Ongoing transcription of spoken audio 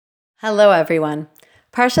Hello, everyone.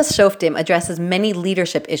 Parshas Shoftim addresses many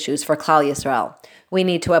leadership issues for Klal Yisrael. We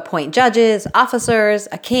need to appoint judges, officers,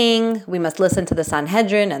 a king. We must listen to the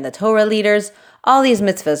Sanhedrin and the Torah leaders. All these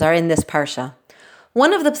mitzvahs are in this parsha.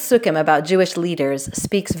 One of the psukim about Jewish leaders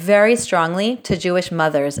speaks very strongly to Jewish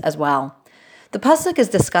mothers as well. The pasuk is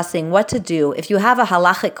discussing what to do if you have a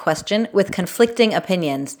halachic question with conflicting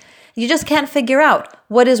opinions. You just can't figure out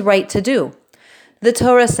what is right to do. The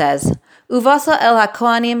Torah says, Uvasa el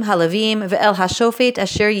hakohanim halavim ve'el hashofet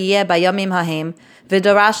asher yiyeh bayamim hahem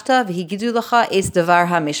v'darashta v'higidu lecha es devar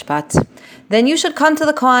hamishpat. Then you should come to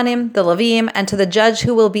the Kohanim, the Levim, and to the judge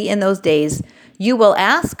who will be in those days. You will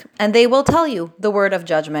ask, and they will tell you the word of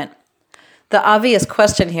judgment. The obvious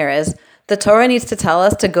question here is, the Torah needs to tell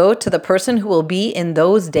us to go to the person who will be in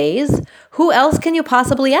those days? Who else can you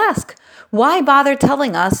possibly ask? Why bother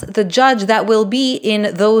telling us the judge that will be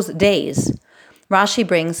in those days? Rashi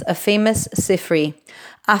brings a famous sifri.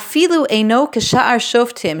 Afilu eino k'sha'ar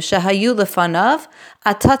shoftim shehayu lefanav,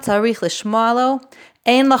 ata tzarich lishmo'a lo,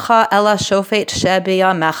 ein lecha ela shofet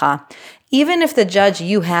shebiyamecha. Even if the judge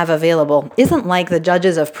you have available isn't like the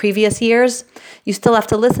judges of previous years, you still have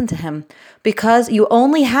to listen to him because you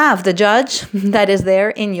only have the judge that is there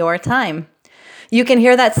in your time. You can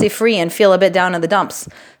hear that sifri and feel a bit down in the dumps.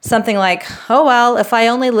 Something like, oh well, if I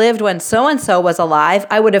only lived when so-and-so was alive,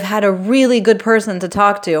 I would have had a really good person to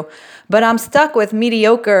talk to. But I'm stuck with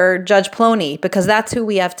mediocre Judge Plony because that's who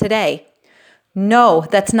we have today. No,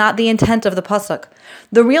 that's not the intent of the pasuk.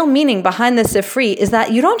 The real meaning behind the sifri is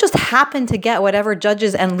that you don't just happen to get whatever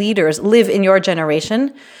judges and leaders live in your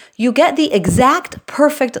generation. You get the exact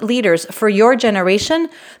perfect leaders for your generation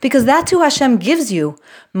because that's who Hashem gives you.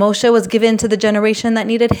 Moshe was given to the generation that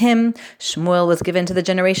needed him. Shmuel was given to the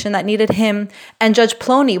generation that needed him. And Judge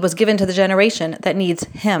Plony was given to the generation that needs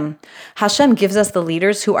him. Hashem gives us the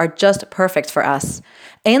leaders who are just perfect for us.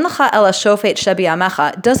 Ein lecha ela shofet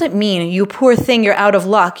shebiyamecha doesn't mean, you poor thing, you're out of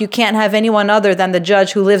luck. You can't have anyone other than the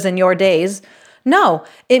judge who lives in your days. No,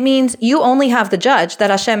 it means you only have the judge that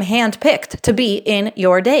Hashem handpicked to be in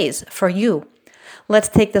your days for you. Let's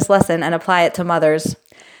take this lesson and apply it to mothers.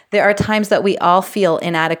 There are times that we all feel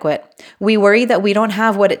inadequate. We worry that we don't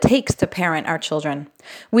have what it takes to parent our children.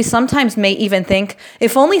 We sometimes may even think,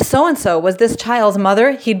 if only so-and-so was this child's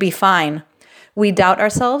mother, he'd be fine. We doubt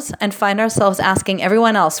ourselves and find ourselves asking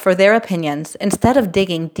everyone else for their opinions instead of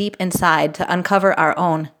digging deep inside to uncover our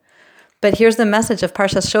own. But here's the message of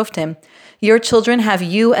Parshas Shoftim. Your children have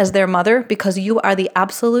you as their mother because you are the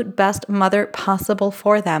absolute best mother possible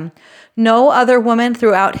for them. No other woman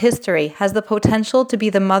throughout history has the potential to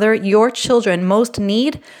be the mother your children most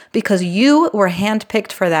need because you were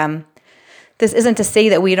handpicked for them. This isn't to say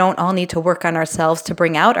that we don't all need to work on ourselves to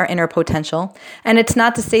bring out our inner potential, and it's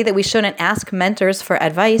not to say that we shouldn't ask mentors for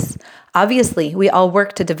advice. Obviously, we all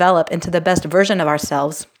work to develop into the best version of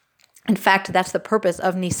ourselves. In fact, that's the purpose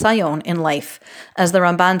of nisayon in life. As the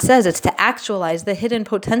Ramban says, it's to actualize the hidden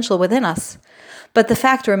potential within us. But the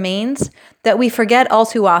fact remains that we forget all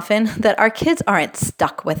too often that our kids aren't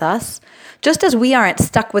stuck with us, just as we aren't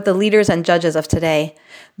stuck with the leaders and judges of today.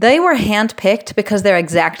 They were handpicked because they're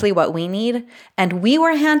exactly what we need, and we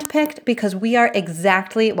were handpicked because we are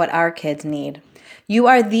exactly what our kids need. You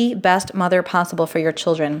are the best mother possible for your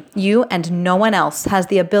children. You and no one else has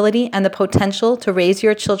the ability and the potential to raise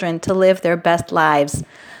your children to live their best lives.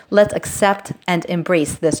 Let's accept and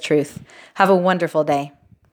embrace this truth. Have a wonderful day.